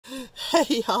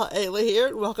Hey y'all, Ayla here,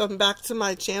 and welcome back to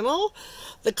my channel.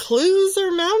 The clues are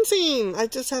mounting. I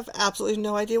just have absolutely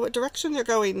no idea what direction they're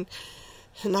going.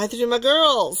 And neither do my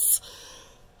girls.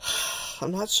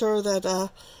 I'm not sure that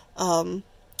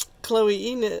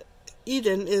Chloe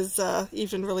Eden is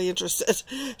even really interested.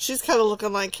 She's kind of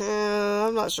looking like,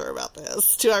 I'm not sure about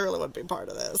this. Do I really want to be part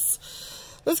of this?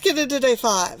 Let's get into day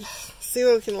 5. See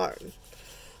what we can learn.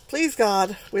 Please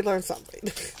God, we learn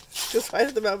something. Just right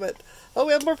at the moment. Oh,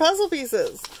 we have more puzzle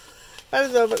pieces. Right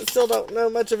at the moment, still don't know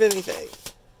much of anything.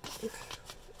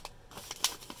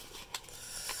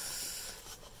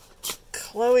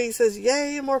 Chloe says,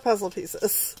 yay, more puzzle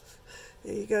pieces.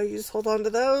 There you go. You just hold on to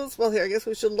those. Well, here, I guess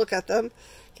we should look at them in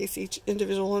case each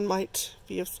individual one might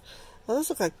be of... Well, those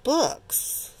look like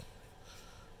books.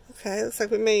 Okay, looks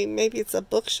like maybe it's a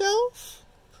bookshelf.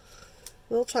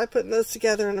 We'll try putting those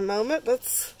together in a moment.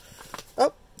 Let's...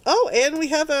 Oh, and we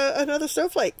have another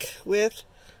snowflake with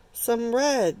some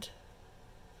red.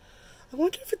 I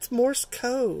wonder if it's Morse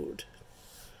code.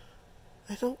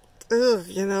 I don't...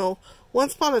 you know,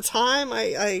 once upon a time,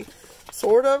 I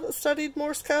sort of studied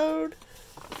Morse code.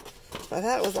 But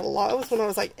that was a lot. It was when I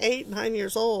was like 8, 9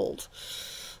 years old.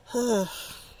 Okay,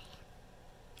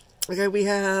 we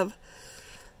have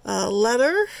a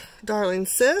letter, Darling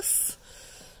Sis.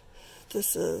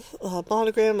 This is a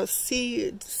monogram of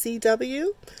CW,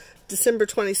 December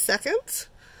 22nd.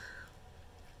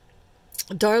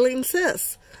 Darling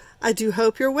Sis, I do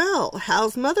hope you're well.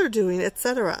 How's mother doing,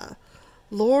 etc.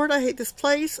 Lord, I hate this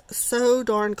place. So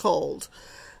darn cold.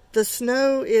 The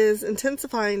snow is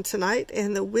intensifying tonight,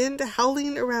 and the wind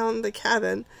howling around the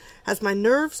cabin has my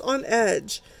nerves on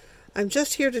edge. I'm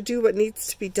just here to do what needs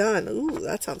to be done. Ooh,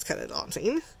 that sounds kind of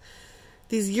daunting.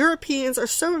 These Europeans are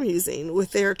so amusing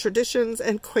with their traditions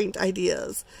and quaint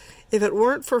ideas. If it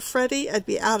weren't for Freddie, I'd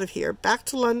be out of here, back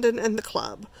to London and the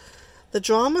club. The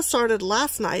drama started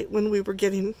last night when we were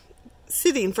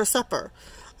sitting for supper.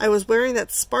 I was wearing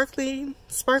that sparkly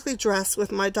dress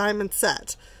with my diamond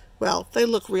set. Well, they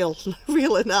look real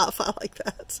enough. I like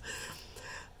that.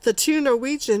 The 2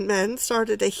 Norwegian men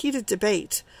started a heated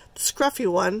debate. The scruffy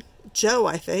one, Joe,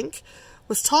 I think,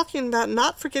 was talking about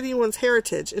not forgetting one's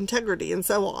heritage, integrity, and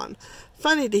so on.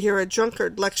 Funny to hear a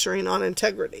drunkard lecturing on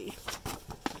integrity.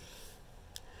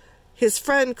 His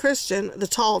friend Christian, the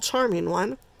tall, charming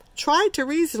one, tried to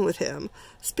reason with him,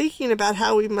 speaking about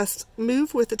how we must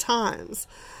move with the times.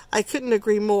 I couldn't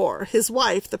agree more. His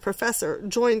wife, the professor,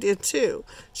 joined in too.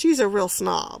 She's a real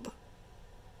snob.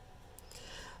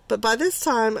 But by this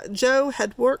time, Joe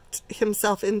had worked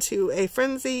himself into a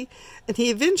frenzy, and he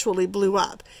eventually blew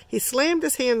up. He slammed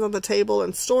his hands on the table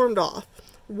and stormed off.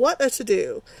 What a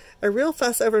to-do. A real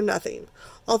fuss over nothing.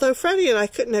 Although Freddie and I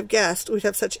couldn't have guessed we'd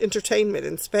have such entertainment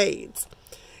in spades.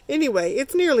 Anyway,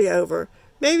 it's nearly over.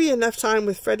 Maybe enough time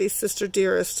with Freddie's sister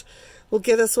dearest will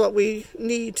get us what we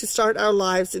need to start our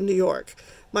lives in New York.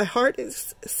 My heart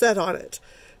is set on it.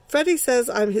 Freddie says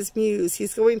I'm his muse.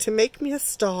 He's going to make me a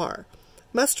star.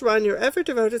 Must run, your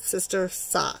ever-devoted sister,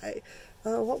 Cy.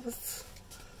 What was...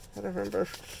 I don't remember.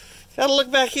 Gotta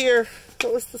look back here.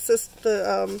 What was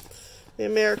the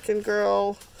American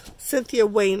girl? Cynthia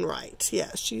Wainwright.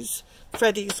 Yeah, she's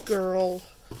Freddie's girl.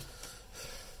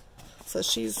 So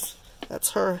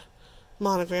that's her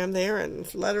monogram there,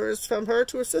 and letters from her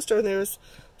to her sister, and there's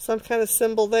some kind of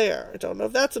symbol there. I don't know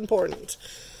if that's important.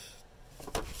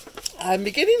 I'm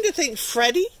beginning to think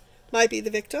Freddie might be the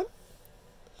victim.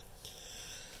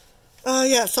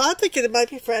 Yeah, so I'm thinking it might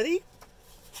be Freddie.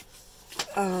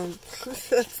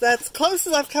 That's close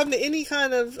as I've come to any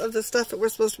kind of the stuff that we're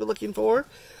supposed to be looking for.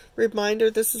 Reminder,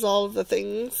 this is all of the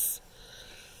things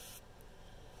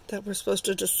that we're supposed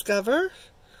to discover.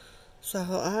 So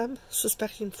I'm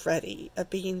suspecting Freddie of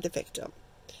being the victim.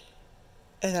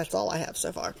 And that's all I have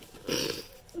so far.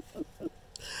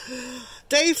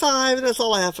 Day 5, and that's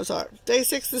all I have for start. Day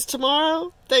 6 is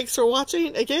tomorrow. Thanks for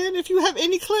watching. Again, if you have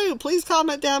any clue, please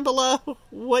comment down below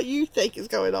what you think is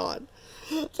going on.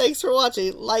 Thanks for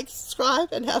watching. Like,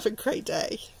 subscribe, and have a great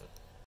day.